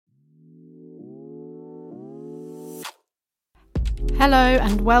Hello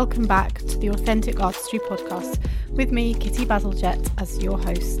and welcome back to the Authentic Artistry podcast with me, Kitty Bazalgette, as your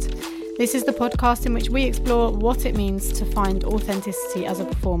host. This is the podcast in which we explore what it means to find authenticity as a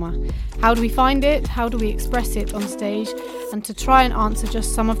performer. How do we find it? How do we express it on stage? And to try and answer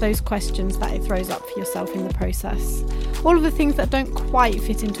just some of those questions that it throws up for yourself in the process. All of the things that don't quite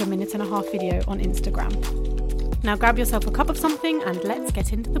fit into a 1.5-minute video on Instagram. Now grab yourself a cup of something and let's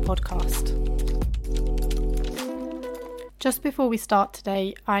get into the podcast. Just before we start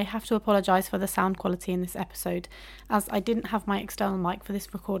today, I have to apologise for the sound quality in this episode, as I didn't have my external mic for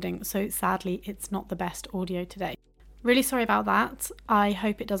this recording, so sadly it's not the best audio today. Really sorry about that. I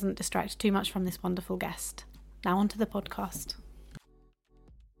hope it doesn't distract too much from this wonderful guest. Now on to the podcast.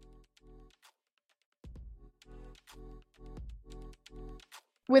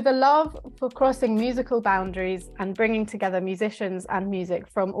 With a love for crossing musical boundaries and bringing together musicians and music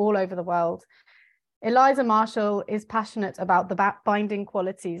from all over the world, Eliza Marshall is passionate about the binding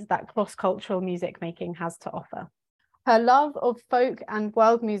qualities that cross-cultural music making has to offer. Her love of folk and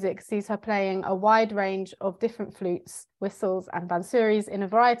world music sees her playing a wide range of different flutes, whistles, and Bansuris in a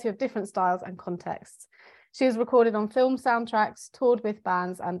variety of different styles and contexts. She has recorded on film soundtracks, toured with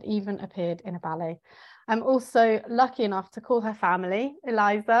bands, and even appeared in a ballet. I'm also lucky enough to call her family.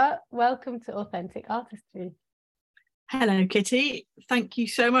 Eliza, welcome to Authentic Artistry. Hello, Kitty. Thank you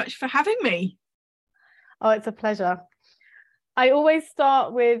so much for having me. Oh, it's a pleasure. I always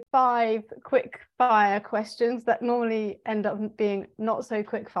start with 5 quick fire questions that normally end up being not so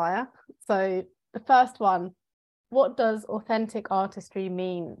quick fire. So the first one, what does authentic artistry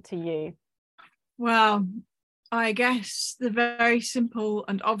mean to you? Well, I guess the very simple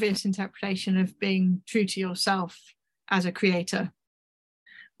and obvious interpretation of being true to yourself as a creator.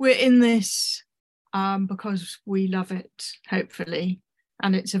 We're in this because we love it, hopefully,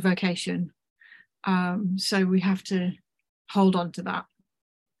 and it's a vocation. So we have to hold on to that.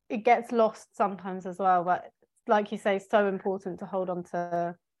 It gets lost sometimes as well, but like you say, so important to hold on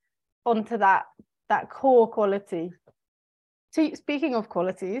to that core quality. Speaking of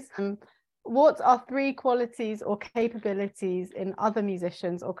qualities, what are 3 qualities or capabilities in other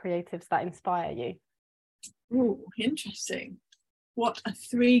musicians or creatives that inspire you? Oh, interesting. What are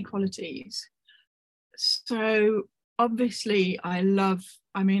 3 qualities? So obviously I love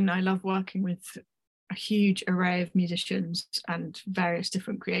working with a huge array of musicians and various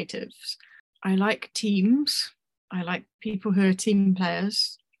different creatives. I like teams. I like people who are team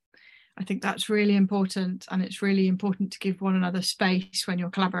players. I think that's really important, and it's really important to give one another space when you're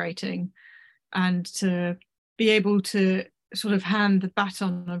collaborating and to be able to sort of hand the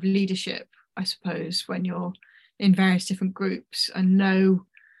baton of leadership, I suppose, when you're in various different groups, and know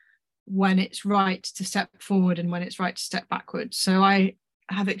when it's right to step forward and when it's right to step backwards. So I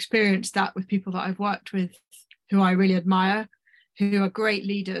have experienced that with people that I've worked with who I really admire, who are great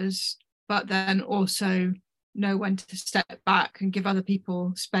leaders, but then also know when to step back and give other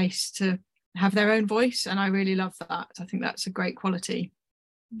people space to have their own voice. And I really love that. I think that's a great quality.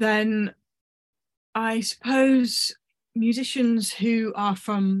 Then I suppose musicians who are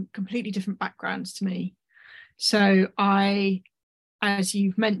from completely different backgrounds to me. So as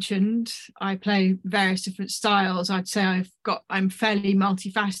you've mentioned, I play various different styles. I'd say I'm fairly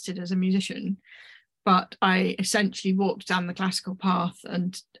multifaceted as a musician, but I essentially walked down the classical path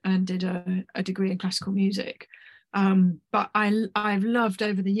and did a degree in classical music. But I've loved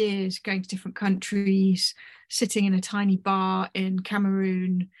over the years going to different countries, sitting in a tiny bar in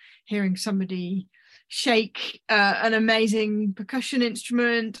Cameroon, hearing somebody shake an amazing percussion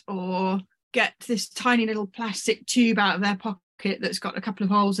instrument or get this tiny little plastic tube out of their pocket that's got a couple of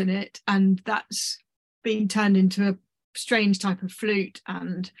holes in it, and that's been turned into a strange type of flute,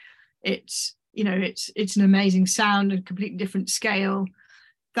 and it's an amazing sound and completely different scale.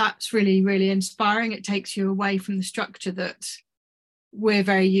 That's really, really inspiring. It takes you away from the structure that we're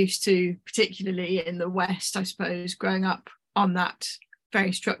very used to, particularly in the West, I suppose, growing up on that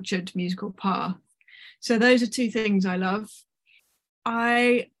very structured musical path. So those are 2 things I love.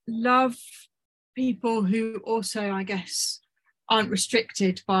 I love people who also, I guess, aren't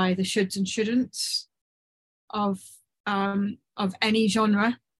restricted by the shoulds and shouldn'ts of any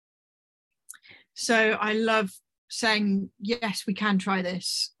genre. So I love saying, yes, we can try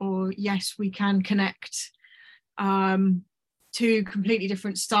this, or yes, we can connect to completely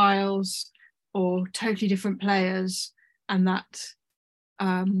different styles or totally different players, and that's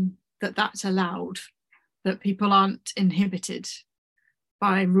allowed, that people aren't inhibited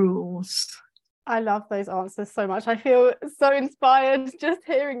by rules. I love those answers so much. I feel so inspired just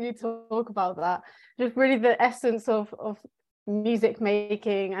hearing you talk about that. Just really the essence of music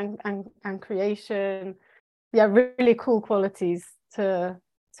making and creation. yeah, really cool qualities to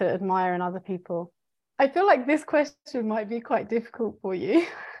admire in other people. I feel like this question might be quite difficult for you.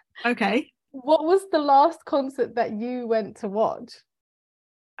 Okay. What was the last concert that you went to watch?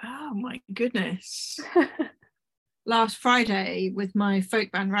 Oh my goodness. Last Friday with my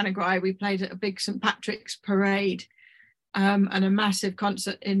folk band Ranagrai, we played at a big St. Patrick's parade and a massive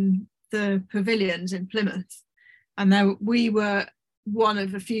concert in the pavilions in Plymouth. And there we were one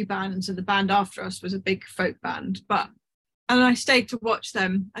of a few bands, and the band after us was a big folk band. And I stayed to watch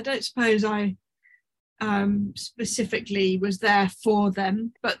them. I don't suppose I specifically was there for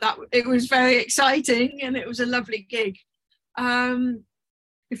them, but it was very exciting and it was a lovely gig.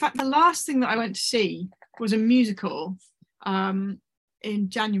 In fact, the last thing that I went to see was a musical in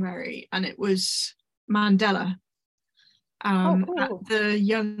January, and it was Mandela Cool. at the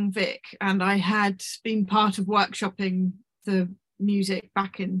Young Vic, and I had been part of workshopping the music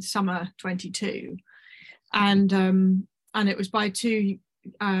back in summer 22, and it was by two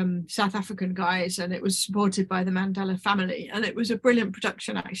South African guys, and it was supported by the Mandela family, and it was a brilliant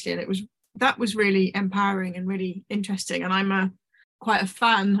production actually, and that was really empowering and really interesting. And I'm quite a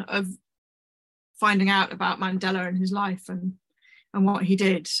fan of finding out about Mandela and his life and what he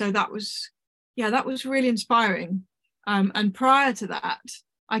did. So that was really inspiring. And prior to that,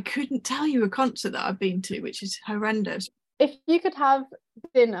 I couldn't tell you a concert that I've been to, which is horrendous. If you could have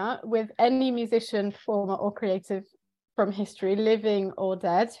dinner with any musician, performer or creative from history, living or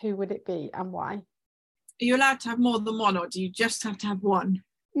dead, who would it be and why? Are you allowed to have more than one, or do you just have to have one?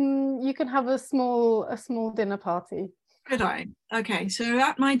 You can have a small dinner party. Could I? Okay, so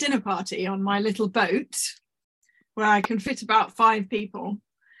at my dinner party on my little boat, where I can fit about 5 people,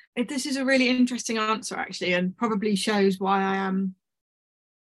 this is a really interesting answer actually, and probably shows why I am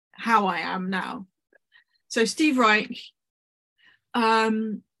how I am now. So Steve Reich,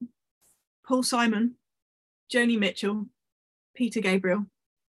 Paul Simon, Joni Mitchell, Peter Gabriel,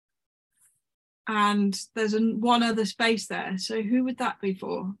 and there's one other space there. So who would that be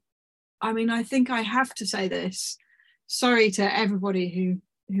for? I mean, I think I have to say this. Sorry to everybody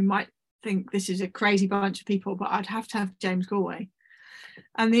who might think this is a crazy bunch of people, but I'd have to have James Galway.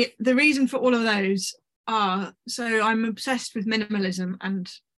 And the reason for all of those are, so I'm obsessed with minimalism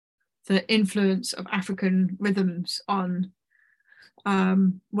and the influence of African rhythms on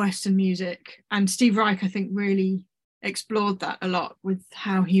Western music. And Steve Reich, I think, really explored that a lot with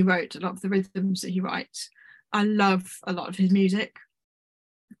how he wrote a lot of the rhythms that he writes. I love a lot of his music.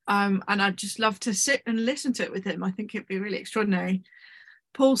 And I'd just love to sit and listen to it with him. I think it'd be really extraordinary.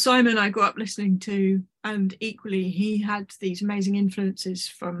 Paul Simon I grew up listening to, and equally he had these amazing influences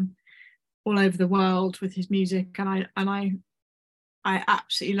from all over the world with his music, and I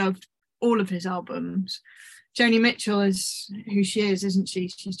absolutely loved all of his albums. Joni Mitchell is who she is, isn't she?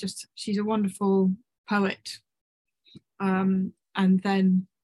 She's a wonderful poet, and then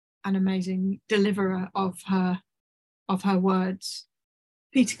an amazing deliverer of her words.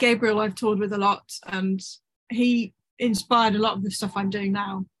 Peter Gabriel I've toured with a lot, and he inspired a lot of the stuff I'm doing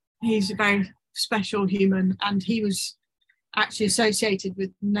now. He's a very special human, and he was actually associated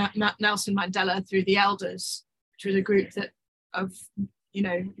with Nelson Mandela through the Elders, which was a group of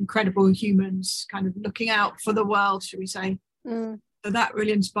incredible humans kind of looking out for the world, should we say. So that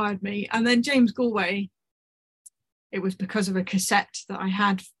really inspired me. And then James Galway, it was because of a cassette that I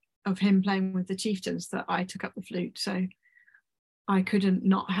had of him playing with the Chieftains that I took up the flute, so I couldn't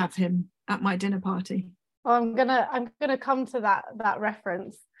not have him at my dinner party. Well, I'm gonna come to that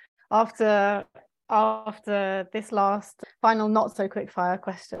reference after this last final not so quick fire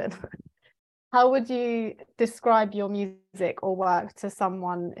question. How would you describe your music or work to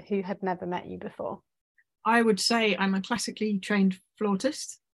someone who had never met you before? I would say I'm a classically trained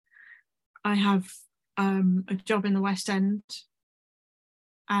flautist. I have a job in the West End,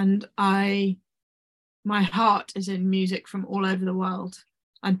 and my heart is in music from all over the world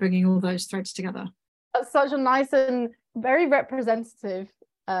and bringing all those threads together. That's such a nice and very representative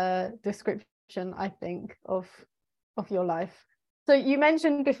description, I think, of your life. So you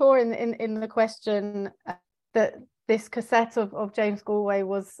mentioned before in the question that this cassette of James Galway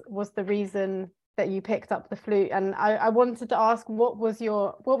was the reason that you picked up the flute, and I wanted to ask, what was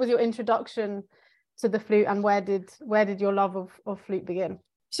your introduction to the flute, and where did your love of flute begin?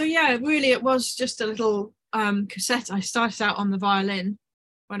 So yeah, really it was just a little cassette. I started out on the violin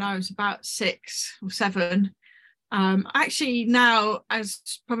when I was about 6 or 7. Actually now, as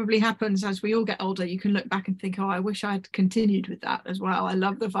probably happens as we all get older, you can look back and think, oh, I wish I'd continued with that as well. I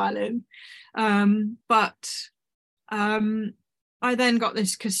love the violin. But I then got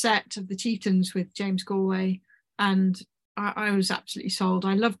this cassette of the Chieftains with James Galway, and I was absolutely sold.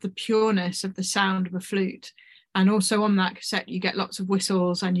 I loved the pureness of the sound of a flute. And also on that cassette, you get lots of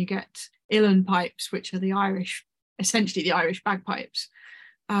whistles and you get uilleann pipes, which are essentially the Irish bagpipes.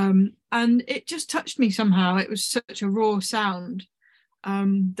 And it just touched me somehow. It was such a raw sound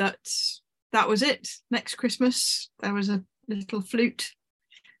that was it. Next Christmas, there was a little flute,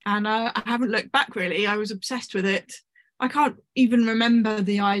 and I haven't looked back really. I was obsessed with it. I can't even remember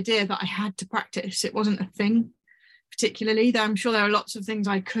the idea that I had to practice. It wasn't a thing particularly. I'm sure there are lots of things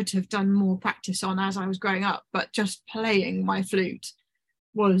I could have done more practice on as I was growing up, but just playing my flute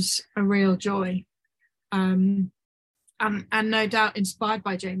was a real joy. And no doubt inspired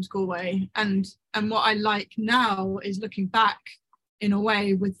by James Galway. And what I like now is looking back in a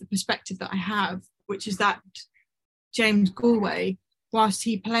way with the perspective that I have, which is that James Galway, whilst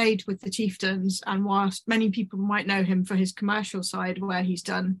he played with the Chieftains, and whilst many people might know him for his commercial side where he's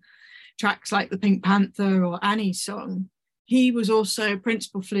done tracks like the Pink Panther or Annie's Song, he was also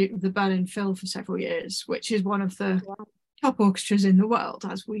principal flute of the Berlin Phil for several years, which is one of the top orchestras in the world,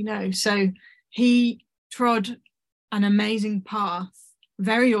 as we know. So he trod an amazing path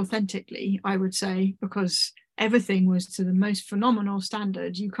very authentically, I would say, because everything was to the most phenomenal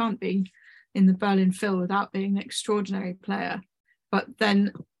standard. You can't be in the Berlin Phil without being an extraordinary player, but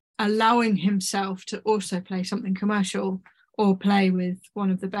then allowing himself to also play something commercial or play with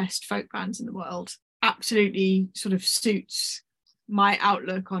one of the best folk bands in the world absolutely sort of suits my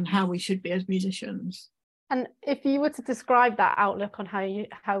outlook on how we should be as musicians. And if you were to describe that outlook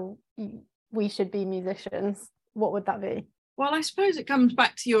on we should be musicians, what would that be? Well, I suppose it comes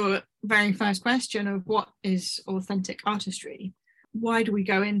back to your very first question of what is authentic artistry? Why do we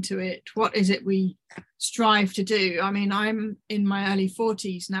go into it? What is it we strive to do? I mean, I'm in my early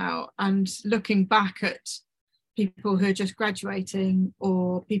 40s now, and looking back at people who are just graduating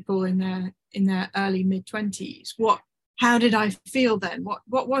or people in their early mid-20s, how did I feel then?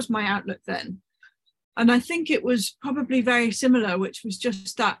 What was my outlook then? And I think it was probably very similar, which was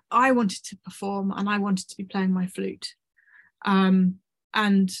just that I wanted to perform and I wanted to be playing my flute, and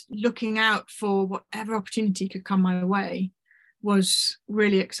looking out for whatever opportunity could come my way was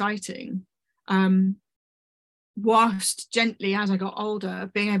really exciting. Whilst gently, as I got older,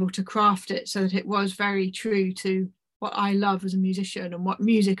 being able to craft it so that it was very true to what I love as a musician and what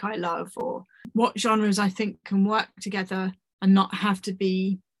music I love, or what genres I think can work together and not have to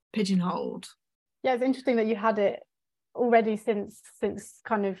be pigeonholed. Yeah, it's interesting that you had it already since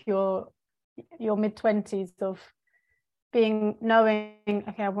kind of your mid-20s of knowing,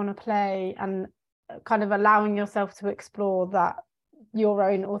 okay, I want to play, and kind of allowing yourself to explore that your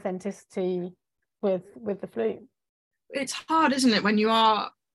own authenticity with the flute. It's hard, isn't it, when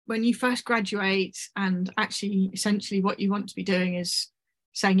you first graduate and actually essentially what you want to be doing is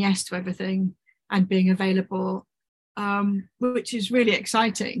saying yes to everything and being available, which is really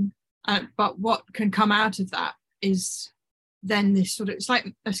exciting. But what can come out of that is then this sort of, it's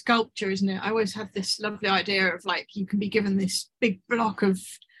like a sculpture, isn't it? I always have this lovely idea of, like, you can be given this big block of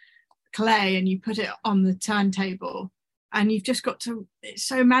clay and you put it on the turntable and you've just got to, it's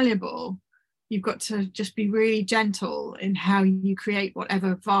so malleable, you've got to just be really gentle in how you create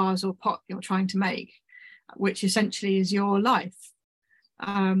whatever vase or pot you're trying to make, which essentially is your life.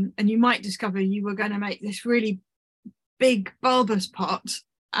 And you might discover you were going to make this really big bulbous pot,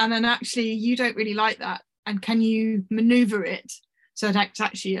 and then actually you don't really like that, and can you maneuver it so that it's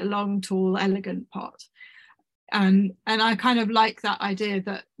actually a long, tall, elegant pot? And I kind of like that idea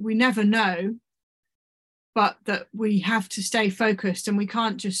that we never know, but that we have to stay focused, and we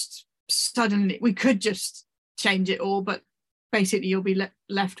can't just suddenly, we could just change it all, but basically you'll be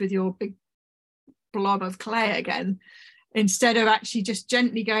left with your big blob of clay again, instead of actually just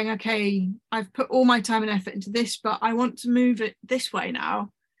gently going, okay, I've put all my time and effort into this, but I want to move it this way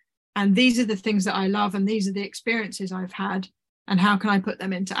now. And these are the things that I love, and these are the experiences I've had, and how can I put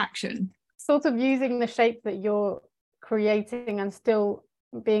them into action? Sort of using the shape that you're creating and still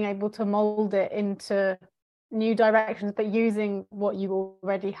being able to mold it into new directions, but using what you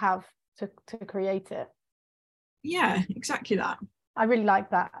already have to create it. Yeah, exactly that. I really like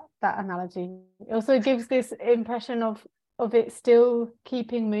that analogy. It also gives this impression of it still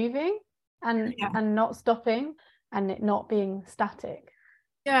keeping moving and not stopping, and it not being static.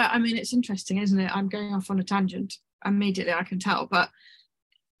 Yeah, I mean, it's interesting, isn't it? I'm going off on a tangent immediately, I can tell, but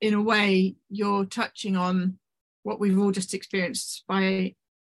in a way you're touching on what we've all just experienced by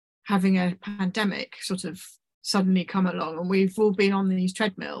having a pandemic sort of suddenly come along, and we've all been on these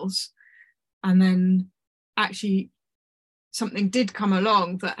treadmills, and then actually something did come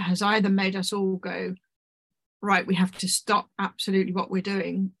along that has either made us all go, right, we have to stop absolutely what we're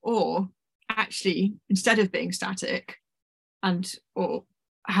doing, or actually, instead of being static or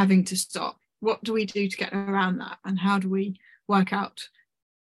having to stop, what do we do to get around that, and how do we work out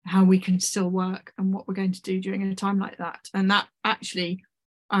how we can still work and what we're going to do during a time like that. And that actually,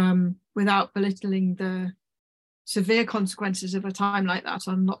 without belittling the severe consequences of a time like that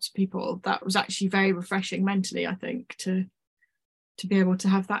on lots of people, that was actually very refreshing mentally, I think, to be able to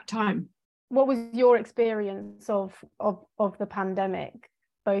have that time. What was your experience of the pandemic,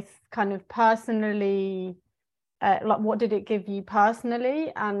 both kind of personally, like what did it give you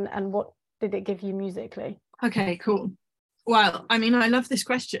personally, and what did it give you musically? Okay, cool. Well, I mean, I love this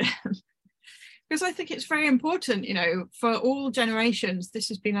question because I think it's very important, you know, for all generations. This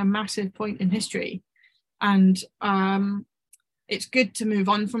has been a massive point in history, and it's good to move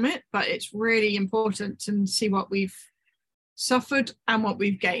on from it, but it's really important to see what we've suffered and what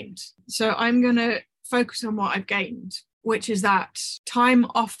we've gained. So I'm going to focus on what I've gained, which is that time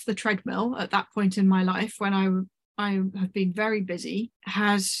off the treadmill at that point in my life when I have been very busy,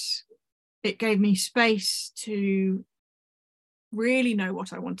 it gave me space to really know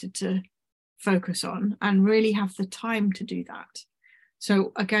what I wanted to focus on and really have the time to do that.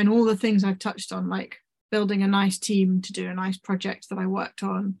 So again, all the things I've touched on, like building a nice team to do a nice project that I worked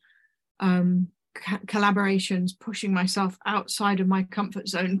on, collaborations, pushing myself outside of my comfort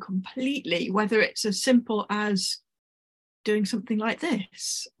zone completely, whether it's as simple as doing something like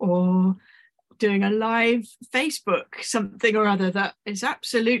this or doing a live Facebook something or other that is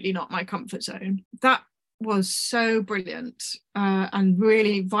absolutely not my comfort zone. That was so brilliant and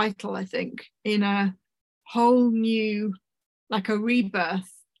really vital, I think, in a whole new, like a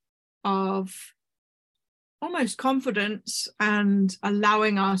rebirth of almost confidence and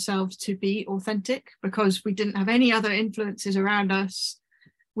allowing ourselves to be authentic, because we didn't have any other influences around us.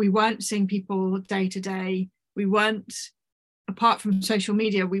 We weren't seeing people day to day. We weren't, apart from social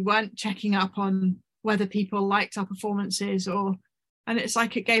media, we weren't checking up on whether people liked our performances, and it's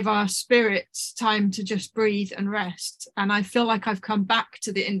like it gave our spirits time to just breathe and rest. And I feel like I've come back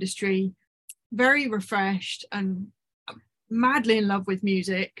to the industry very refreshed and madly in love with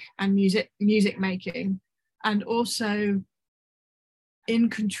music and music making, and also in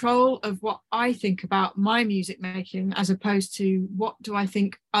control of what I think about my music making, as opposed to what do I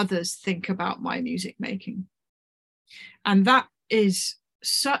think others think about my music making. And that is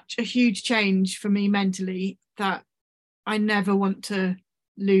such a huge change for me mentally that I never want to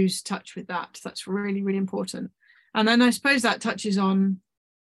lose touch with that. That's really, really important. And then I suppose that touches on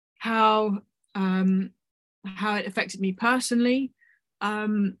how it affected me personally.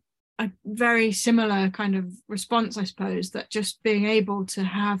 A very similar kind of response, I suppose, that just being able to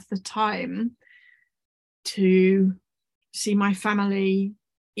have the time to see my family,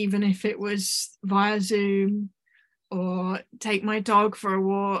 even if it was via Zoom, or take my dog for a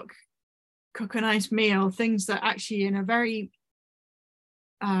walk, cook a nice meal, things that actually in a very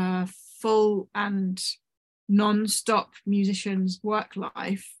full and non-stop musician's work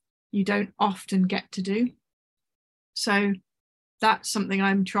life, you don't often get to do. So that's something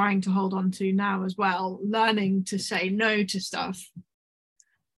I'm trying to hold on to now as well, learning to say no to stuff,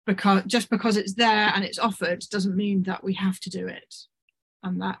 because just because it's there and it's offered doesn't mean that we have to do it.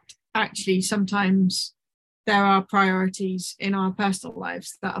 And that actually sometimes there are priorities in our personal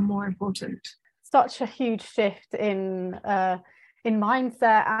lives that are more important. Such a huge shift in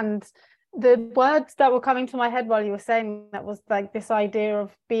mindset, and the words that were coming to my head while you were saying that was like this idea of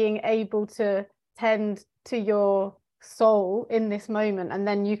being able to tend to your soul in this moment, and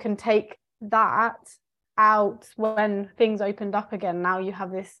then you can take that out when things opened up again. Now you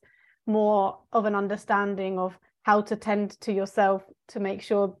have this more of an understanding of how to tend to yourself to make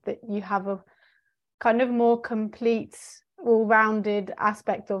sure that you have a kind of more complete, all-rounded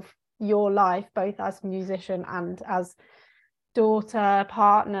aspect of your life, both as musician and as daughter,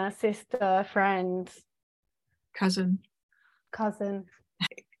 partner, sister, friend, cousin.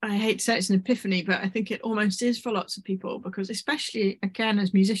 I hate to say it's an epiphany, but I think it almost is for lots of people, because especially again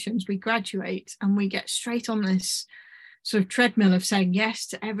as musicians, we graduate and we get straight on this sort of treadmill of saying yes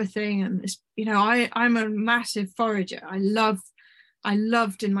to everything. And this, you know, I'm a massive forager. I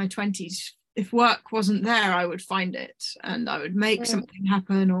loved in my 20s, if work wasn't there, I would find it and I would make something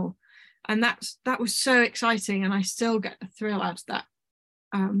happen, and that was so exciting, and I still get a thrill out of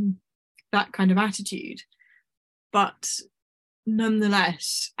that kind of attitude. But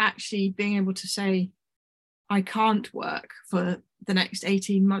nonetheless, actually being able to say, I can't work for the next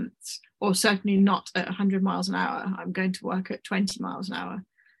 18 months, or certainly not at 100 miles an hour, I'm going to work at 20 miles an hour.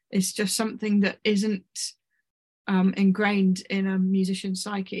 It's just something that isn't ingrained in a musician's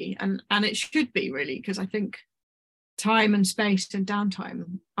psyche, and it should be, really, because I think time and space and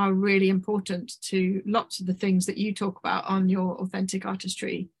downtime are really important to lots of the things that you talk about on your authentic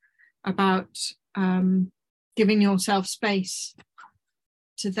artistry about giving yourself space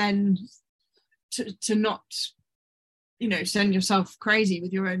to then to not, you know, send yourself crazy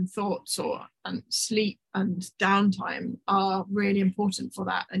with your own thoughts, and sleep and downtime are really important for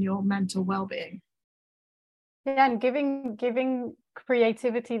that and your mental well-being. Yeah, and giving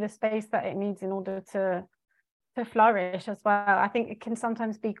creativity the space that it needs in order to flourish as well. I think it can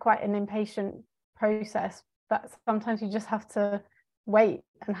sometimes be quite an impatient process, but sometimes you just have to wait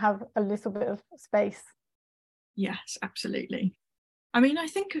and have a little bit of space. Yes, absolutely. I mean, I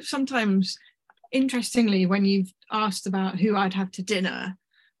think sometimes, interestingly, when you've asked about who I'd have to dinner,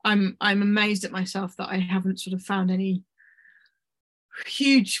 I'm amazed at myself that I haven't sort of found any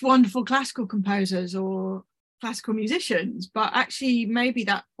huge, wonderful classical composers or classical musicians, but actually maybe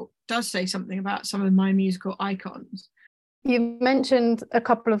that does say something about some of my musical icons. You mentioned a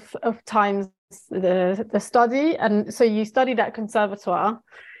couple of times the study, and so you studied at conservatoire.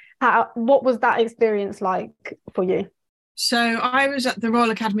 What was that experience like for you? So I was at the Royal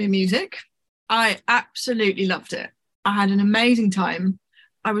Academy of Music. I absolutely loved it. I had an amazing time.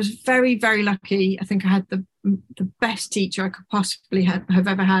 I was very, very lucky. I think I had the best teacher I could possibly have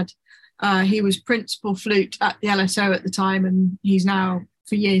ever had. He was principal flute at the LSO at the time, and he's now,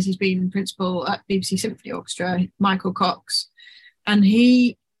 for years, he's been principal at BBC Symphony Orchestra, Michael Cox. And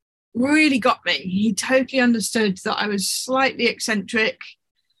he really got me. He totally understood that I was slightly eccentric,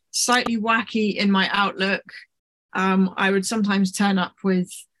 slightly wacky in my outlook. I would sometimes turn up with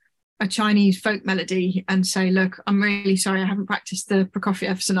a Chinese folk melody and say, look, I'm really sorry, I haven't practiced the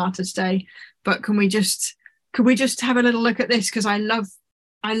Prokofiev sonata today, but could we just have a little look at this, because I love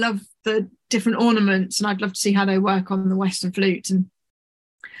the different ornaments and I'd love to see how they work on the Western flute.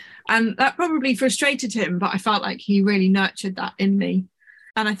 And that probably frustrated him, but I felt like he really nurtured that in me.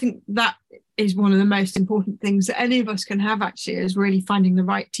 And I think that is one of the most important things that any of us can have, actually, is really finding the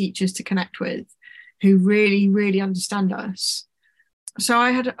right teachers to connect with who really, really understand us. So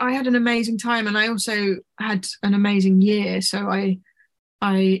I had an amazing time, and I also had an amazing year. So I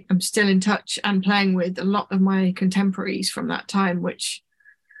am still in touch and playing with a lot of my contemporaries from that time, which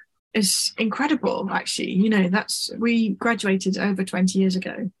is incredible, actually. You know, we graduated over 20 years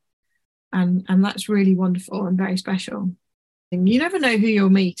ago, and that's really wonderful and very special. You never know who you'll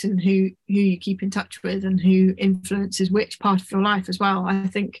meet and who you keep in touch with and who influences which part of your life as well. I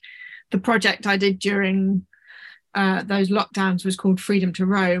think the project I did during those lockdowns was called Freedom to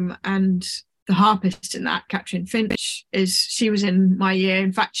Roam, and the harpist in that, Catherine Finch, she was in my year.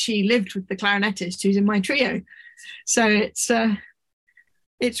 In fact, she lived with the clarinetist who's in my trio. So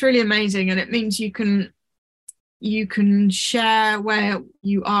it's really amazing, and it means you can share where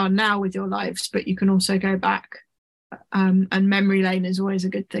you are now with your lives, but you can also go back, and memory lane is always a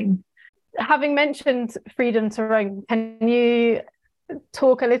good thing. Having mentioned Freedom to Roam, can you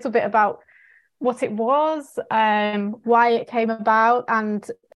talk a little bit about what it was, why it came about, and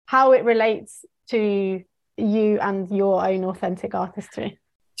how it relates to you and your own authentic artistry?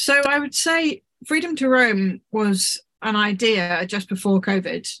 So I would say Freedom to Roam was an idea just before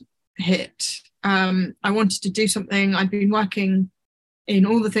COVID hit. I wanted to do something. I'd been working in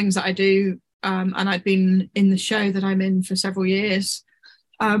all the things that I do, and I'd been in the show that I'm in for several years.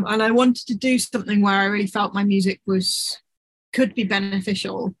 And I wanted to do something where I really felt my music could be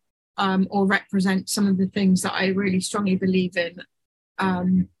beneficial, or represent some of the things that I really strongly believe in.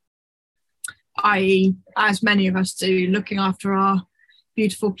 I.e., as many of us do, looking after our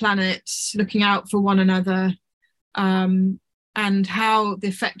beautiful planets, looking out for one another, and how the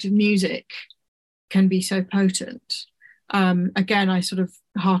effect of music can be so potent. Again, I sort of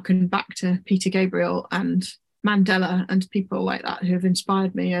hearken back to Peter Gabriel and Mandela and people like that who have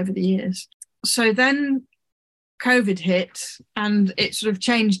inspired me over the years. So then COVID hit, and it sort of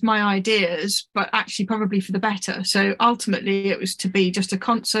changed my ideas, but actually probably for the better. So ultimately it was to be just a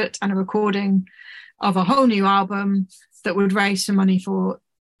concert and a recording of a whole new album that would raise some money for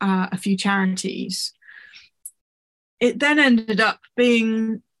a few charities. It then ended up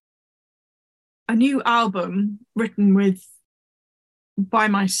being a new album written by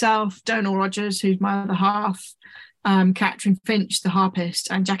myself, Donal Rogers, who's my other half, Catherine Finch, the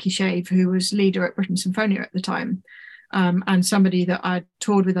harpist, and Jackie Shave, who was leader at Britten Symphonia at the time, and somebody that I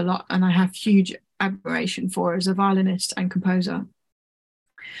toured with a lot and I have huge admiration for as a violinist and composer.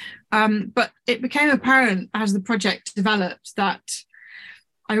 But it became apparent as the project developed that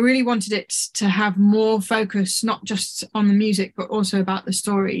I really wanted it to have more focus, not just on the music, but also about the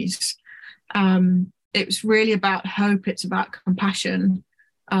stories. It was really about hope. It's about compassion.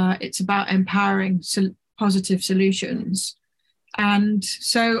 It's about empowering positive solutions. And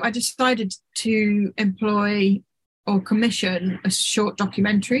so I decided to employ or commission a short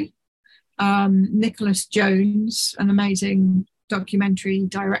documentary Nicholas Jones, an amazing documentary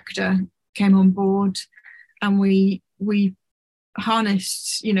director, came on board, and we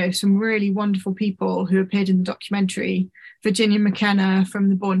harnessed, you know, some really wonderful people who appeared in the documentary. Virginia McKenna from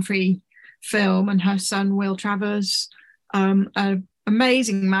the Born Free film, and her son Will Travers, an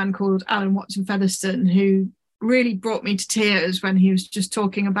amazing man called Alan Watson Featherstone, who really brought me to tears when he was just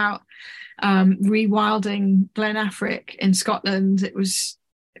talking about rewilding Glen Affric in Scotland. It was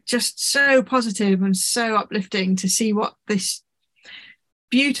just so positive and so uplifting to see what this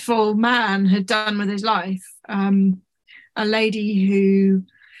beautiful man had done with his life. A lady who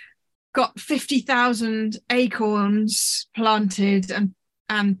got 50,000 acorns planted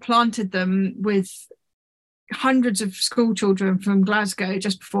and planted them with hundreds of school children from Glasgow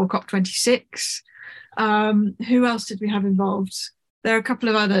just before COP26. Who else did we have involved? There are a couple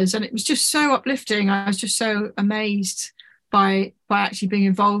of others, and it was just so uplifting. I was just so amazed by actually being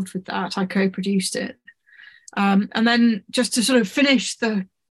involved with that. I co-produced it. And then just to sort of finish the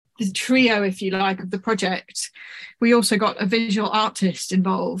trio, if you like, of the project, we also got a visual artist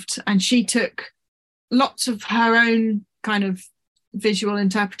involved, and she took lots of her own kind of visual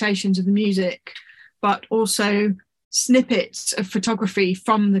interpretations of the music, but also snippets of photography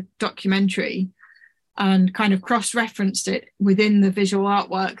from the documentary, and kind of cross-referenced it within the visual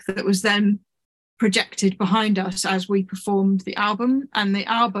artwork that was then projected behind us as we performed the album. And the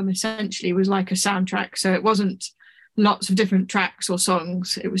album essentially was like a soundtrack, so it wasn't lots of different tracks or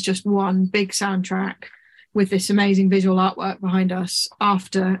songs, it was just one big soundtrack with this amazing visual artwork behind us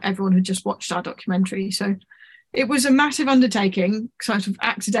after everyone had just watched our documentary. So it was a massive undertaking, sort of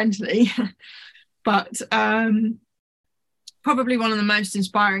accidentally, but probably one of the most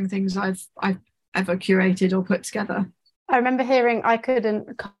inspiring things I've ever curated or put together. I remember hearing, I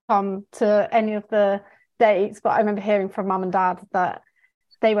couldn't come to any of the dates, but I remember hearing from Mum and Dad that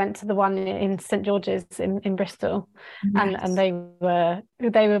they went to the one in St George's in Bristol. Yes. and they were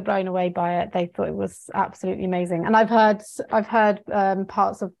blown away by it. They thought it was absolutely amazing. And I've heard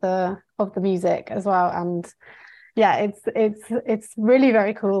parts of the music as well, and yeah, it's really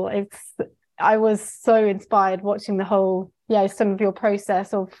very cool. I was so inspired watching the whole, some of your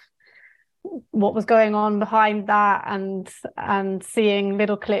process of what was going on behind that, and seeing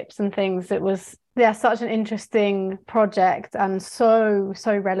little clips and things. It was such an interesting project, and so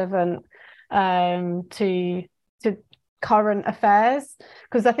relevant to current affairs,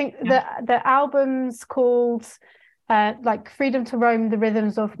 because I think the album's called like Freedom to Roam, the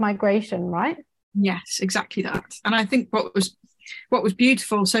Rhythms of Migration, right? Yes, exactly that. And I think what was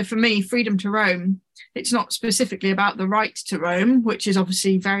beautiful, so for me, Freedom to Roam, it's not specifically about the right to roam, which is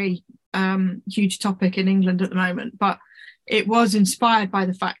obviously very huge topic in England at the moment, but it was inspired by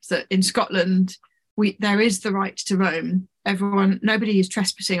the fact that in Scotland there is the right to roam. Nobody is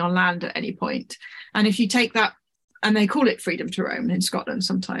trespassing on land at any point. And if you take that, and they call it freedom to roam in Scotland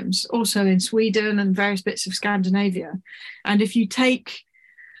sometimes, also in Sweden and various bits of Scandinavia. And if you take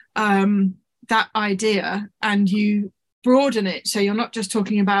that idea and you broaden it, so you're not just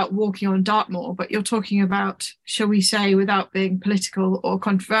talking about walking on Dartmoor, but you're talking about, shall we say, without being political or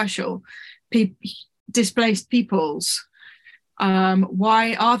controversial, displaced peoples.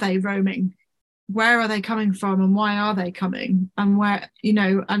 Why are they roaming? Where are they coming from, and why are they coming? And where,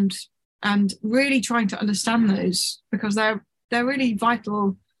 and really trying to understand those, because they're really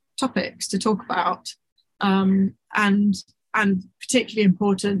vital topics to talk about, and particularly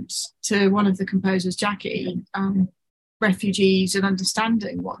important to one of the composers, Jackie, refugees, and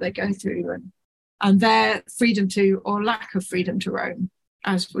understanding what they go through, and their freedom to, or lack of freedom to roam,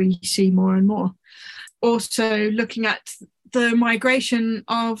 as we see more and more. Also looking at the migration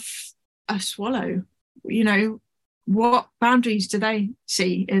of a swallow, what boundaries do they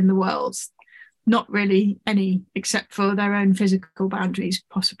see in the world? Not really any, except for their own physical boundaries,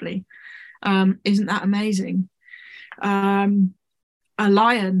 possibly. Isn't that amazing? A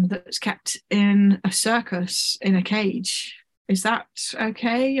lion that's kept in a circus in a cage, is that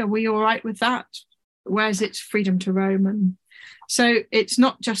okay? Are we all right with that? Where's its freedom to roam? And so it's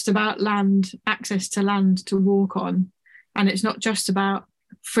not just about land, access to land to walk on, and it's not just about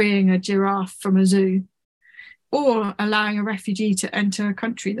freeing a giraffe from a zoo or allowing a refugee to enter a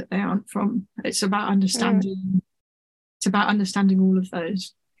country that they aren't from. It's about understanding. It's about understanding all of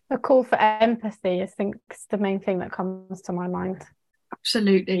those. A call for empathy, I think, is the main thing that comes to my mind.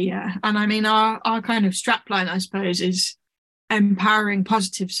 Absolutely, yeah. And I mean, our kind of strapline, I suppose, is empowering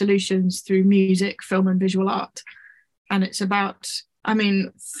positive solutions through music, film, and visual art. And it's about, I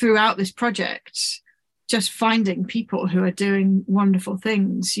mean, throughout this project, just finding people who are doing wonderful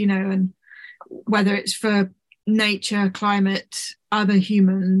things, and whether it's for nature, climate, other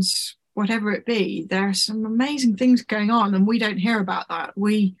humans, whatever it be, there are some amazing things going on, and we don't hear about that.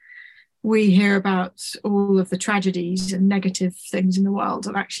 We hear about all of the tragedies and negative things in the world,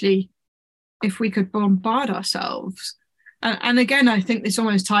 and actually, if we could bombard ourselves, and again, I think this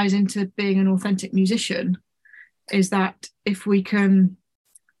almost ties into being an authentic musician, is that if we can,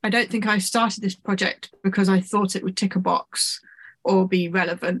 I don't think I started this project because I thought it would tick a box or be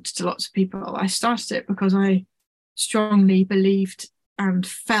relevant to lots of people. I started it because I strongly believed and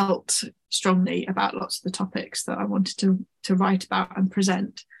felt strongly about lots of the topics that I wanted to write about and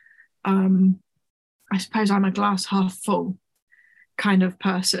present. I suppose I'm a glass half full kind of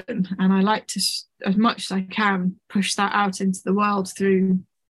person, and I like to, as much as I can, push that out into the world through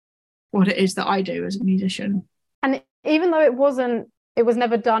what it is that I do as a musician. And even though it was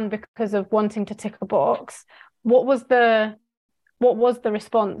never done because of wanting to tick a box, what was the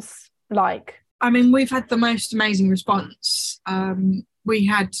response like? I mean, we've had the most amazing response. We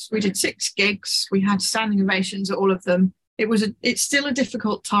did 6 gigs. We had standing ovations at all of them. It's still a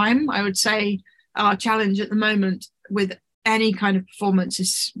difficult time. I would say our challenge at the moment with any kind of performance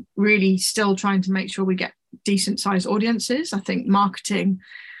is really still trying to make sure we get decent sized audiences. I think marketing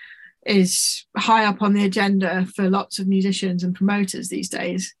is high up on the agenda for lots of musicians and promoters these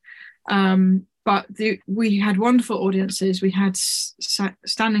days. But we had wonderful audiences. We had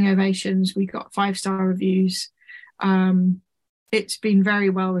standing ovations. We got 5-star reviews. It's been very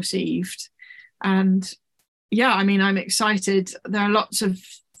well received. And yeah, I mean, I'm excited. There are lots of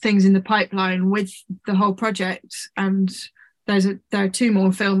things in the pipeline with the whole project, and there are 2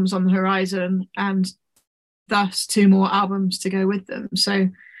 more films on the horizon, and thus 2 more albums to go with them. So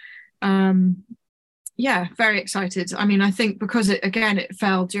yeah, very excited. I mean, I think because it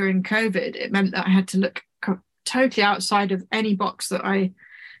fell during COVID, it meant that I had to look totally outside of any box that I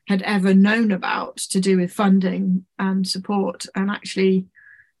had ever known about to do with funding and support. And actually,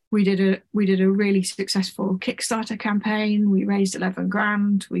 we did a really successful Kickstarter campaign. We raised 11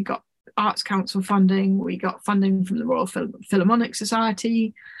 grand. We got Arts Council funding. We got funding from the Royal Philharmonic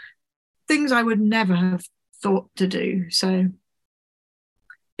Society. Things I would never have thought to do. So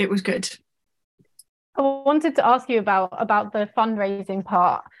it was good. I wanted to ask you about the fundraising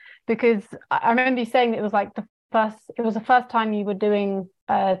part, because I remember you saying that it was like the first time you were doing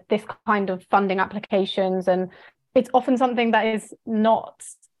this kind of funding applications, and it's often something that is not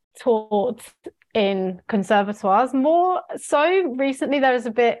taught in conservatoires. More so recently, there is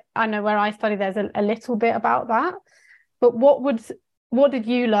a bit, I know where I study, there's a little bit about that. But what did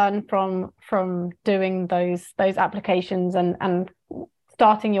you learn from doing those applications and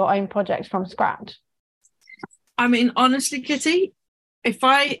starting your own project from scratch? I mean, honestly, Kitty, if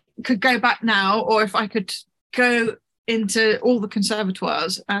I could go back now, or if I could go into all the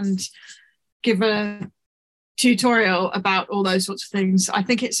conservatoires and give a tutorial about all those sorts of things, I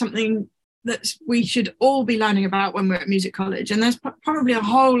think it's something that we should all be learning about when we're at music college. And there's probably a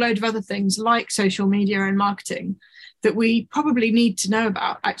whole load of other things like social media and marketing that we probably need to know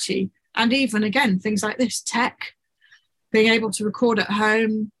about, actually. And even, again, things like this, tech, being able to record at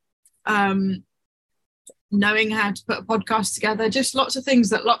home, knowing how to put a podcast together, just lots of things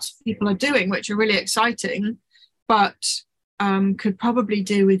that lots of people are doing, which are really exciting, but could probably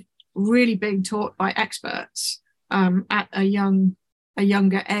do with really being taught by experts at a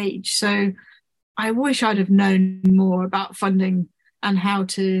younger age. So I wish I'd have known more about funding and how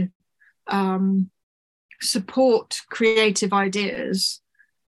to support creative ideas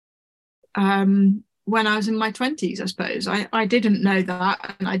when I was in my 20s, I suppose. I didn't know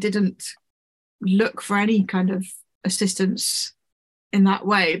that, and I didn't look for any kind of assistance in that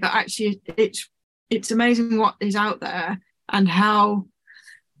way. But actually, it's amazing what is out there, and how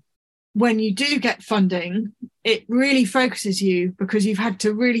when you do get funding, it really focuses you, because you've had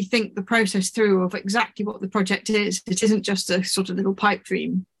to really think the process through of exactly what the project is. It isn't just a sort of little pipe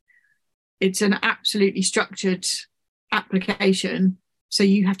dream. It's an absolutely structured application. So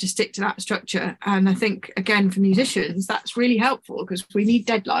you have to stick to that structure. And I think, again, for musicians, that's really helpful, because we need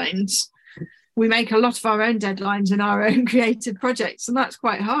deadlines. We make a lot of our own deadlines in our own creative projects, and that's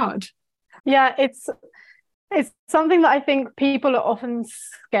quite hard. Yeah, it's something that I think people are often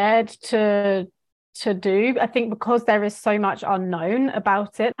scared to do. I think because there is so much unknown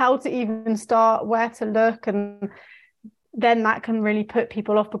about it, how to even start, where to look, and then that can really put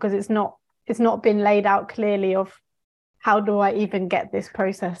people off, because it's not been laid out clearly of how do I even get this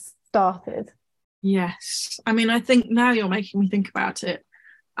process started. Yes, I mean, I think now you're making me think about it.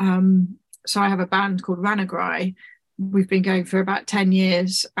 So I have a band called Ranagrai. We've been going for about 10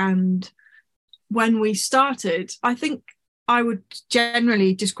 years. And when we started, I think I would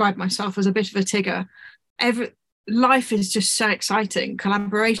generally describe myself as a bit of a Tigger. life is just so exciting.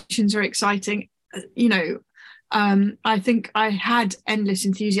 Collaborations are exciting. I think I had endless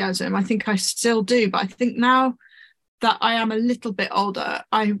enthusiasm. I think I still do, but I think now that I am a little bit older,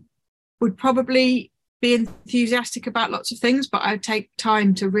 I would probably be enthusiastic about lots of things, but I take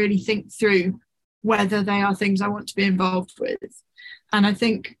time to really think through whether they are things I want to be involved with. And I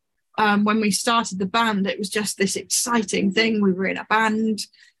think when we started the band, it was just this exciting thing. We were in a band,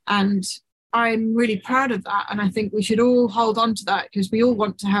 and I'm really proud of that. And I think we should all hold on to that, because we all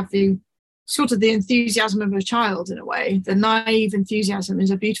want to have the sort of the enthusiasm of a child in a way. The naive enthusiasm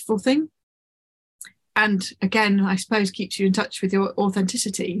is a beautiful thing. And again, I suppose keeps you in touch with your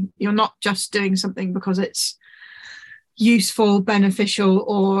authenticity. You're not just doing something because it's useful, beneficial,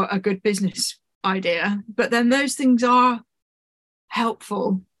 or a good business idea, but then those things are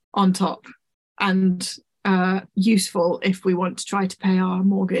helpful on top and useful if we want to try to pay our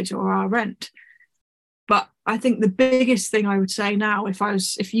mortgage or our rent. But I think the biggest thing I would say now,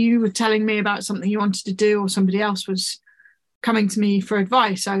 if you were telling me about something you wanted to do, or somebody else was coming to me for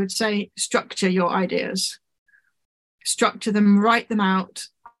advice, I would say structure your ideas, structure them, write them out,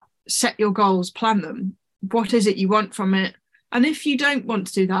 set your goals, plan them. What is it you want from it? And if you don't want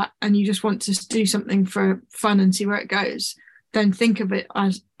to do that and you just want to do something for fun and see where it goes, then think of it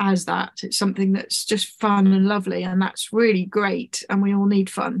as that. It's something that's just fun and lovely, and that's really great, and we all need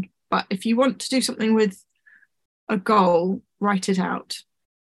fun. But if you want to do something with a goal, write it out.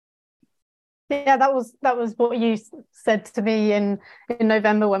 Yeah, that was what you said to me in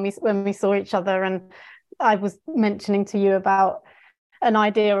November when we saw each other, and I was mentioning to you about an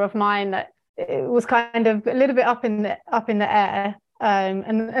idea of mine that it was kind of a little bit up in the air,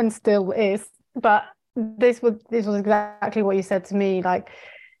 and still is. But this was exactly what you said to me. Like,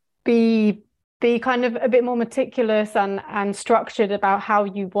 be kind of a bit more meticulous and structured about how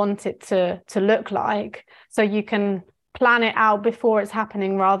you want it to look like, so you can plan it out before it's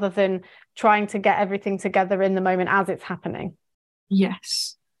happening, rather than trying to get everything together in the moment as it's happening.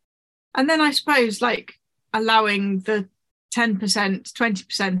 Yes. And then I suppose, like, allowing the 10%,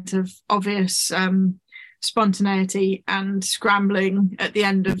 20% of obvious spontaneity and scrambling at the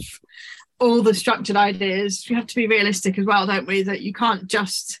end of all the structured ideas. We have to be realistic as well, don't we? That you can't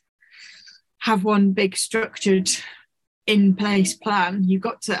just have one big structured in place plan. You've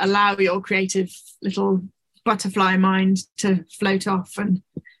got to allow your creative little butterfly mind to float off and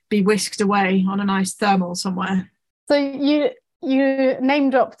be whisked away on a nice thermal somewhere. So you name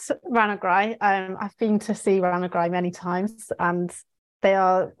dropped Ranagrai. I've been to see Ranagrai many times, and they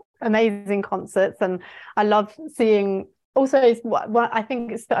are amazing concerts, and I love seeing. Also, I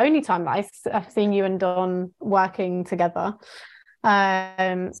think it's the only time that I've seen you and Don working together,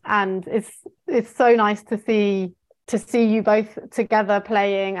 and it's so nice to see you both together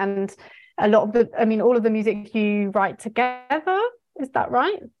playing, and all of the music you write together. Is that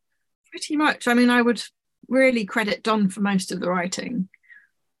right? Pretty much. I mean, I would really credit Don for most of the writing.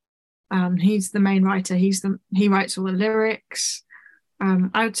 He's the main writer. He writes all the lyrics.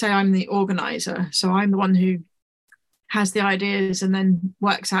 I would say I'm the organizer, so I'm the one who has the ideas and then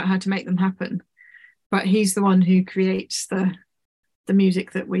works out how to make them happen. But he's the one who creates the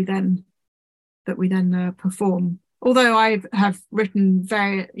music that we then perform. Although I have written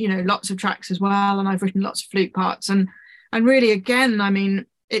lots of tracks as well, and I've written lots of flute parts, and really, again, I mean,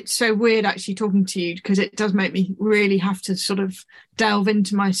 it's so weird actually talking to you, because it does make me really have to sort of delve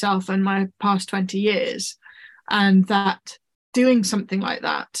into myself and my past 20 years, and that doing something like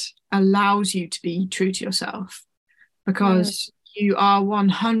that allows you to be true to yourself, because you are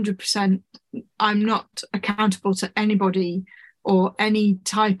 100%. I'm not accountable to anybody or any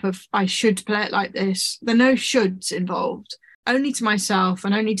type of I should play it like this. There are no shoulds involved, only to myself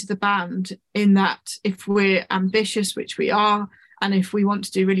and only to the band, in that if we're ambitious, which we are, and if we want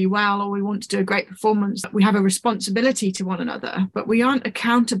to do really well, or we want to do a great performance, we have a responsibility to one another, but we aren't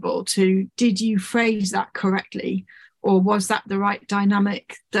accountable to, did you phrase that correctly? Or was that the right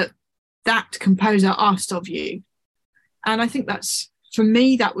dynamic that composer asked of you? And I think for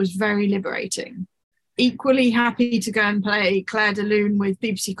me, that was very liberating. Equally happy to go and play Claire de Lune with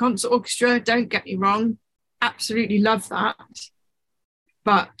BBC Concert Orchestra. Don't get me wrong. Absolutely love that.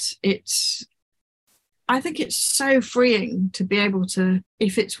 But I think it's so freeing to be able to,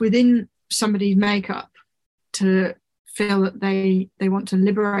 if it's within somebody's makeup, to feel that they want to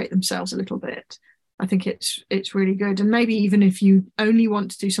liberate themselves a little bit. I think it's really good. And maybe even if you only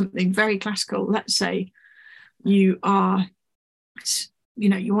want to do something very classical, let's say you're a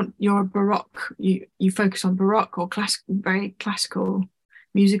Baroque, you focus on Baroque or classical, very classical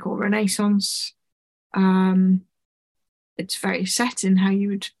music, or Renaissance. It's very set in how you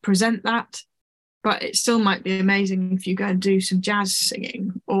would present that. but it still might be amazing if you go and do some jazz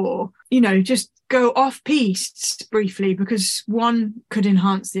singing, or, you know, just go off piste briefly, because one could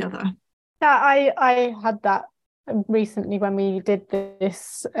enhance the other. Yeah, I had that recently when we did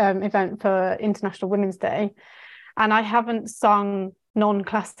this event for International Women's Day, and I haven't sung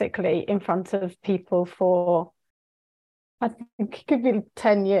non-classically in front of people for, I think it could be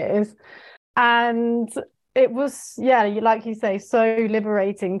 10 years. And it was, yeah, like you say, so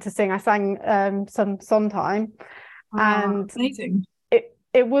liberating to sing. I sang some Sondheim, and amazing.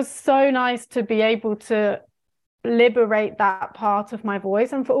 It was so nice to be able to liberate that part of my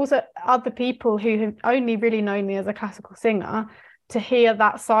voice, and for also other people who have only really known me as a classical singer to hear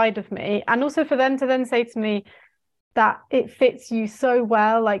that side of me, and also for them to then say to me that it fits you so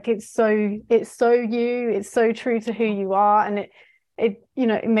well, like it's so you, it's so true to who you are. And it you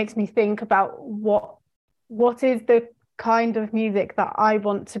know, it makes me think about what is the kind of music that I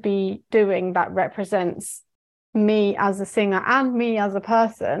want to be doing that represents me as a singer and me as a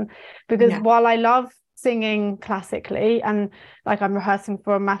person. Because while I love singing classically, and like I'm rehearsing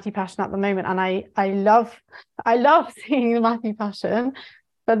for a Matthew Passion at the moment, and I love singing the Matthew Passion,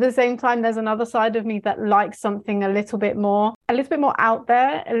 but at the same time there's another side of me that likes something a little bit more out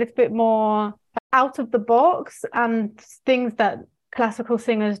there, a little bit more out of the box, and things that classical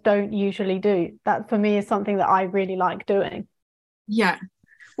singers don't usually do. That for me is something that I really like doing. Yeah.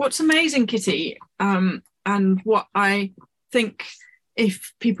 What's amazing, Kitty, and what I think,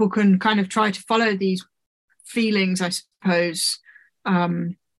 if people can kind of try to follow these feelings, I suppose,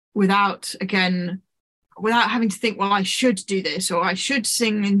 without having to think, well, I should do this, or I should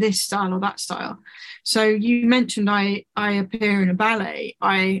sing in this style or that style. So you mentioned I appear in a ballet.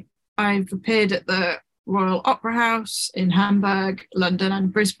 I've appeared at the Royal Opera House in Hamburg, London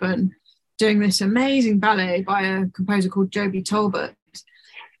and Brisbane, doing this amazing ballet by a composer called Joby Talbot,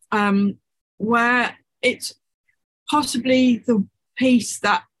 where it's possibly the piece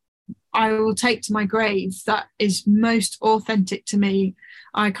that I will take to my grave that is most authentic to me.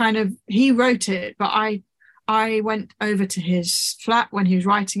 He wrote it, but I went over to his flat when he was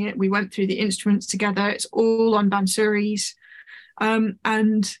writing it. We went through the instruments together. It's all on Bansuris.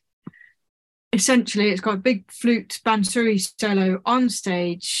 And essentially it's got a big flute Bansuris solo on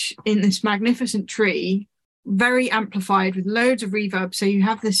stage in this magnificent tree, very amplified with loads of reverb. So you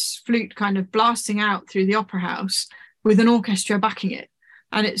have this flute kind of blasting out through the opera house with an orchestra backing it.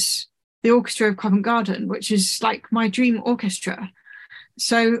 And it's the orchestra of Covent Garden, which is like my dream orchestra.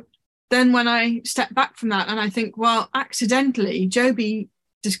 So then when I step back from that and I think, well, accidentally, Joby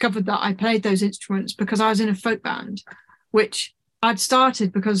discovered that I played those instruments because I was in a folk band, which I'd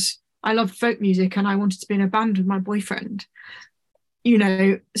started because I loved folk music and I wanted to be in a band with my boyfriend. You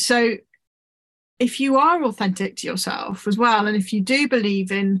know, so if you are authentic to yourself as well, and if you do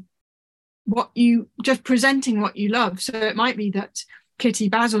believe in just presenting what you love, so it might be that Kitty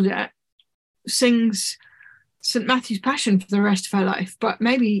Bazalgette sings St Matthew's Passion for the rest of her life, but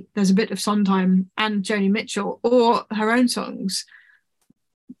maybe there's a bit of Sondheim and Joni Mitchell or her own songs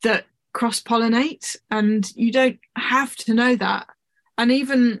that cross-pollinate, and you don't have to know that. And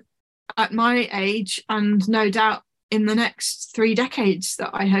even at my age, and no doubt in the next 3 decades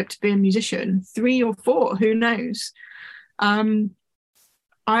that I hope to be a musician, 3 or 4, who knows, I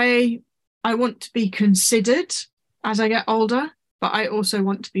want to be considered as I get older, but I also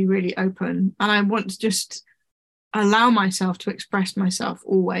want to be really open, and I want to just allow myself to express myself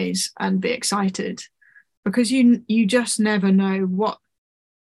always and be excited, because you just never know what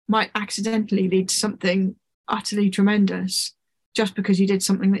might accidentally lead to something utterly tremendous just because you did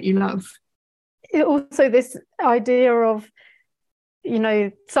something that you love. Also, this idea of, you know,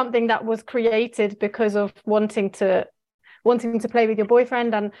 something that was created because of wanting to play with your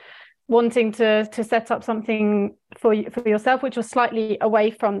boyfriend and wanting to set up something for yourself, which was slightly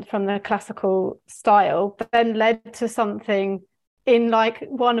away from the classical style, but then led to something in like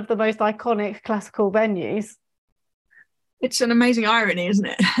one of the most iconic classical venues. It's an amazing irony, isn't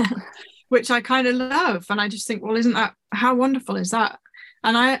it? Which I kind of love. And I just think, well, isn't that, how wonderful is that?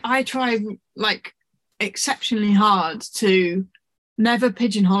 And I try like exceptionally hard to never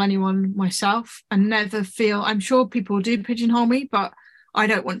pigeonhole anyone myself, and never feel, I'm sure people do pigeonhole me, but I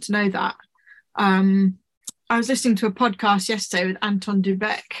don't want to know that. I was listening to a podcast yesterday with Anton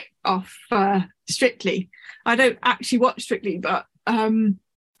Dubek off Strictly. I don't actually watch Strictly, but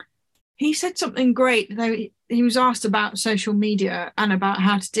he said something great. Though he was asked about social media and about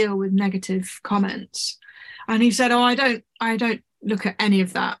how to deal with negative comments, and he said, "Oh, I don't look at any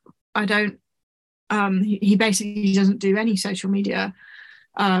of that. I don't." He basically doesn't do any social media.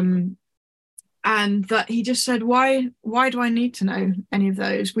 And that he just said, why do I need to know any of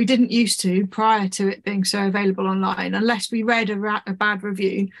those? We didn't used to, prior to it being so available online, unless we read a bad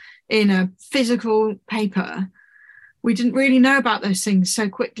review in a physical paper. We didn't really know about those things so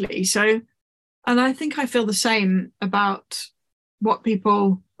quickly. So, and I think I feel the same about what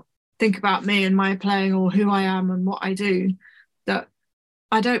people think about me and my playing, or who I am and what I do, that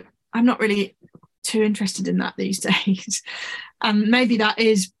I'm not really too interested in that these days. And maybe that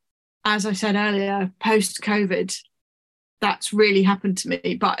is, as I said earlier, post-COVID, that's really happened to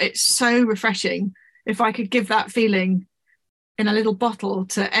me. But it's so refreshing if I could give that feeling in a little bottle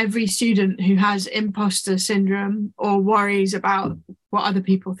to every student who has imposter syndrome or worries about what other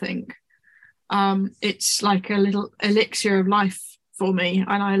people think. It's like a little elixir of life for me,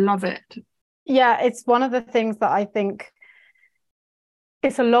 and I love it. Yeah, it's one of the things that I think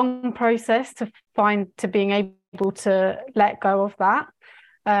it's a long process to being able to let go of that.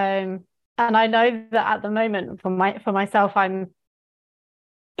 And I know that at the moment for myself, I'm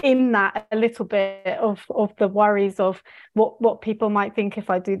in that a little bit of the worries of what people might think if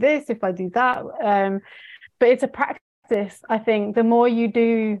I do this, if I do that. But it's a practice. I think the more you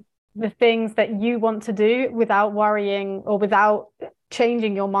do the things that you want to do without worrying or without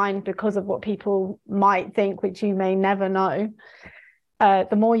changing your mind because of what people might think, which you may never know,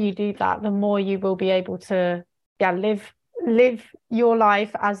 the more you do that, the more you will be able to live your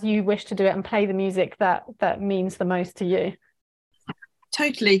life as you wish to do it and play the music that means the most to you.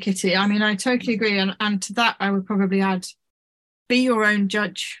 Totally, Kitty. I mean, I totally agree. And to that, I would probably add, be your own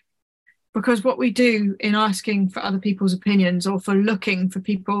judge. Because what we do in asking for other people's opinions or for looking for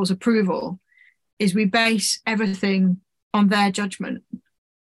people's approval is we base everything on their judgment.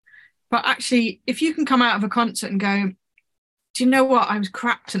 But actually, if you can come out of a concert and go, do you know what? I was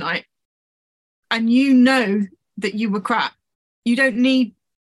crap tonight. And you know that you were crap. You don't need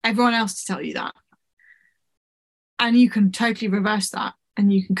everyone else to tell you that. And you can totally reverse that.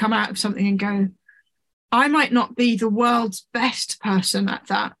 And you can come out of something and go, I might not be the world's best person at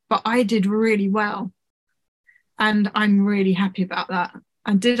that, but I did really well. And I'm really happy about that.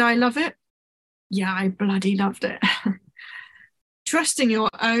 And did I love it? Yeah, I bloody loved it. Trusting your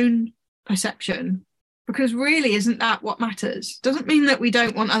own perception, because really, isn't that what matters? Doesn't mean that we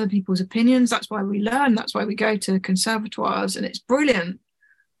don't want other people's opinions. That's why we learn. That's why we go to conservatoires, and it's brilliant.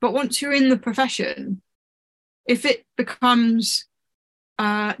 But once you're in the profession, if it becomes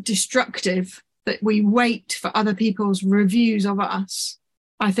destructive that we wait for other people's reviews of us,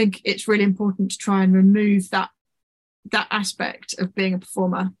 I think it's really important to try and remove that aspect of being a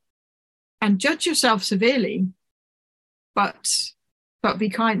performer and judge yourself severely, but be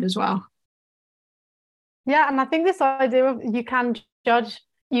kind as well. Yeah, and I think this idea of you can judge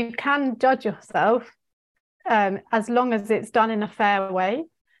yourself as long as it's done in a fair way.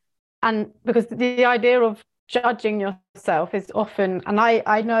 And because the idea of judging yourself is often, and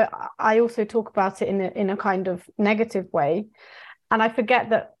I know I also talk about it in a kind of negative way, and I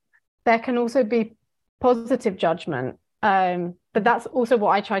forget that there can also be positive judgment. But that's also what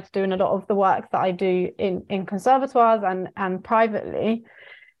I try to do in a lot of the work that I do in conservatoires and privately,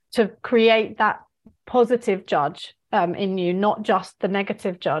 to create that positive judge in you, not just the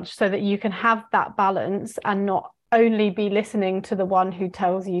negative judge, so that you can have that balance and not only be listening to the one who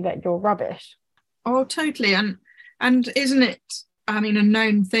tells you that you're rubbish. Oh, totally. And isn't it, I mean, a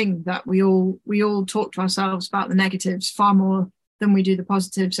known thing that we all talk to ourselves about the negatives far more than we do the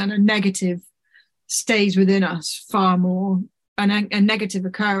positives, and a negative stays within us far more. A negative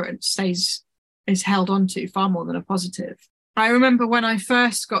occurrence is held onto far more than a positive. I remember when I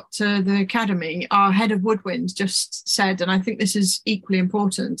first got to the academy, our head of woodwinds just said, and I think this is equally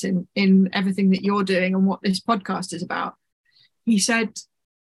important in everything that you're doing and what this podcast is about. He said,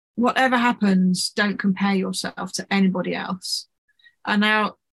 whatever happens, don't compare yourself to anybody else. And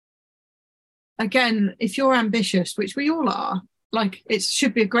now, again, if you're ambitious, which we all are, like, it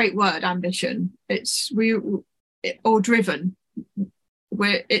should be a great word, ambition. Or driven,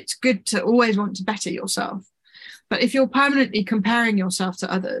 where it's good to always want to better yourself. But if you're permanently comparing yourself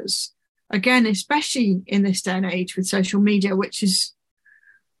to others, again, especially in this day and age with social media, which is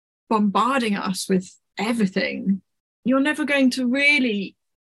bombarding us with everything, you're never going to really,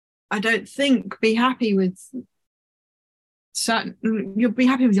 I don't think, be happy with you'll be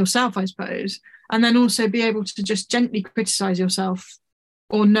happy with yourself, I suppose, and then also be able to just gently criticize yourself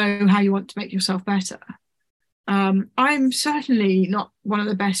or know how you want to make yourself better. I'm certainly not one of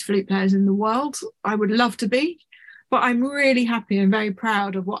the best flute players in the world. I would love to be, but I'm really happy and very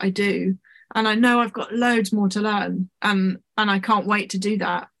proud of what I do. And I know I've got loads more to learn, and I can't wait to do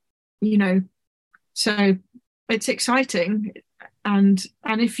that, you know. So it's exciting. And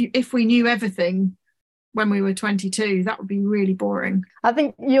if we knew everything when we were 22, that would be really boring. I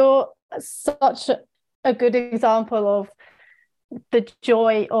think you're such a good example of the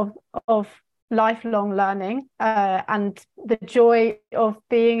joy of lifelong learning, and the joy of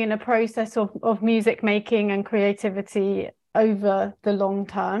being in a process of music making and creativity over the long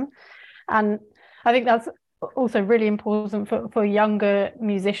term. And I think that's also really important for younger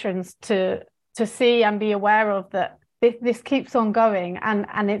musicians to see and be aware of, that this keeps on going,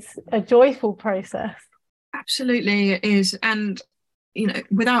 and it's a joyful process. Absolutely, it is. And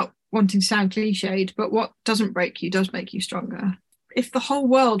without wanting to sound cliched, but what doesn't break you does make you stronger. If the whole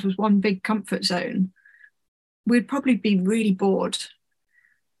world was one big comfort zone, we'd probably be really bored.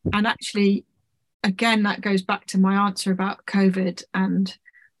 And actually, again, that goes back to my answer about COVID and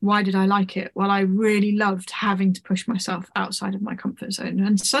why did I like it? Well, I really loved having to push myself outside of my comfort zone.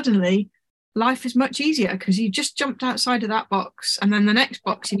 And suddenly life is much easier because you just jumped outside of that box, and then the next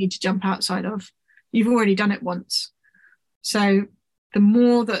box you need to jump outside of, you've already done it once. So the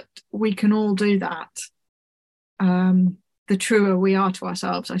more that we can all do that, the truer we are to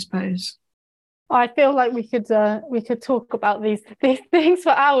ourselves, I suppose. I feel like we could talk about these things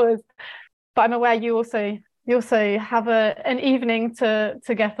for hours, but I'm aware you also have an evening to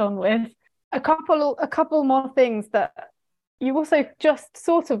get on with. A couple more things that you also just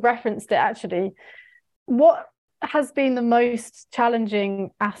sort of referenced it actually. What has been the most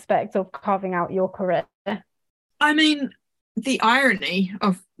challenging aspect of carving out your career? I mean, the irony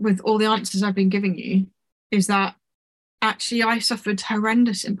with all the answers I've been giving you is that actually I suffered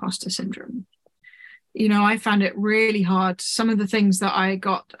horrendous imposter syndrome. I found it really hard. Some of the things that I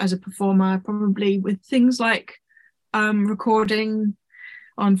got as a performer, probably with things like recording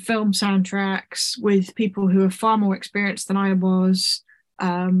on film soundtracks with people who are far more experienced than I was,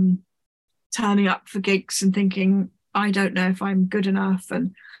 turning up for gigs and thinking, I don't know if I'm good enough.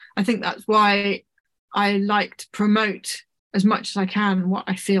 And I think that's why I like to promote as much as I can what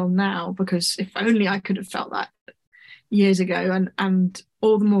I feel now, because if only I could have felt that years ago. And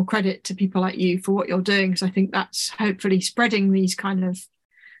all the more credit to people like you for what you're doing, because I think that's hopefully spreading these kind of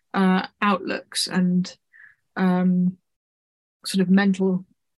outlooks and sort of mental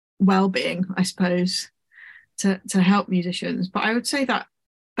well-being, I suppose, to help musicians. But I would say that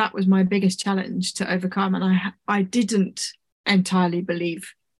was my biggest challenge to overcome, and I didn't entirely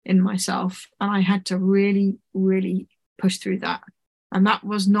believe in myself, and I had to really, really push through that, and that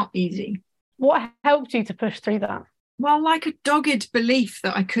was not easy. What helped you to push through that? Well, like a dogged belief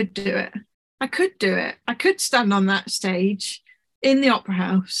that I could do it. I could do it. I could stand on that stage in the opera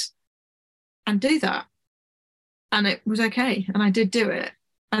house and do that. And it was okay. And I did do it.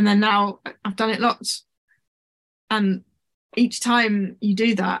 And then now I've done it lots. And each time you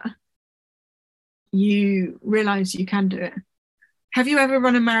do that, you realise you can do it. Have you ever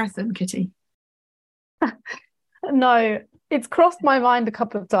run a marathon, Kitty? No, it's crossed my mind a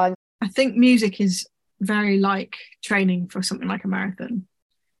couple of times. I think music is very like training for something like a marathon.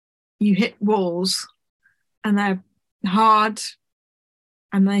 You hit walls and they're hard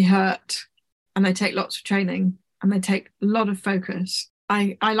and they hurt and they take lots of training and they take a lot of focus.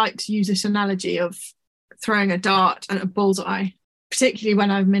 I like to use this analogy of throwing a dart at a bullseye, particularly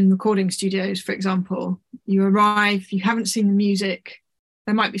when I'm in recording studios, for example. You arrive, you haven't seen the music,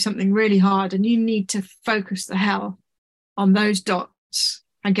 there might be something really hard and you need to focus the hell on those dots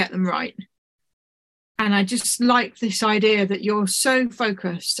and get them right. And I just like this idea that you're so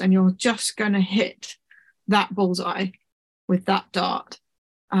focused and you're just going to hit that bullseye with that dart.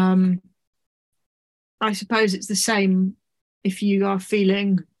 I suppose it's the same if you are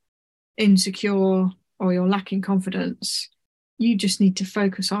feeling insecure or you're lacking confidence. You just need to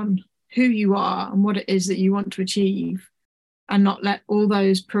focus on who you are and what it is that you want to achieve, and not let all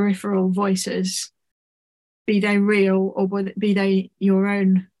those peripheral voices, be they real or be they your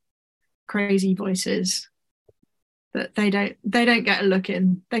own crazy voices, that they don't get a look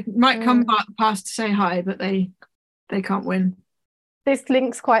in. They might come past to say hi, but they can't win. This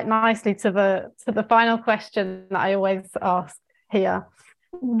links quite nicely to the final question that I always ask here.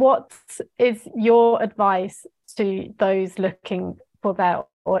 What is your advice to those looking for their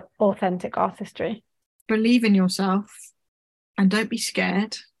authentic artistry? Believe in yourself and don't be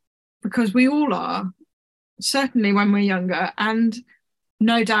scared, because we all are, certainly when we're younger, and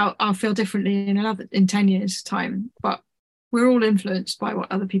no doubt I'll feel differently in 10 years' time, but we're all influenced by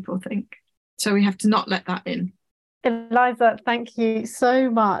what other people think. So we have to not let that in. Eliza, thank you so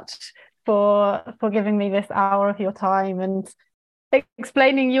much for giving me this hour of your time and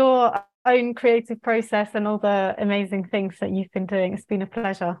explaining your own creative process and all the amazing things that you've been doing. It's been a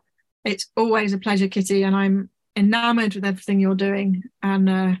pleasure. It's always a pleasure, Kitty, and I'm enamored with everything you're doing,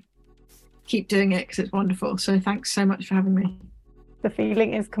 and keep doing it because it's wonderful. So thanks so much for having me. The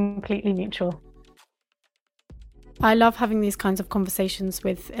feeling is completely mutual. I love having these kinds of conversations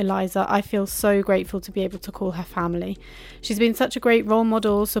with Eliza. I feel so grateful to be able to call her family. She's been such a great role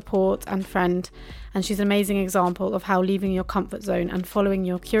model, support and friend, and she's an amazing example of how leaving your comfort zone and following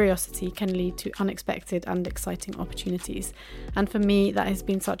your curiosity can lead to unexpected and exciting opportunities. And for me, that has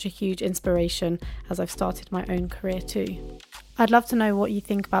been such a huge inspiration as I've started my own career too. I'd love to know what you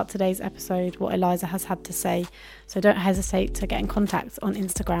think about today's episode, what Eliza has had to say, so don't hesitate to get in contact on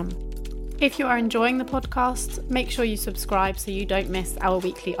Instagram. If you are enjoying the podcast, make sure you subscribe so you don't miss our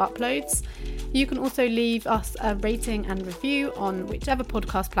weekly uploads. You can also leave us a rating and review on whichever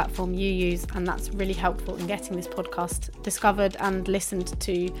podcast platform you use, and that's really helpful in getting this podcast discovered and listened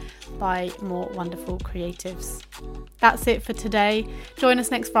to by more wonderful creatives. That's it for today. Join us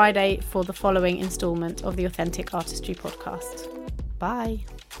next Friday for the following instalment of the Authentic Artistry podcast. Bye.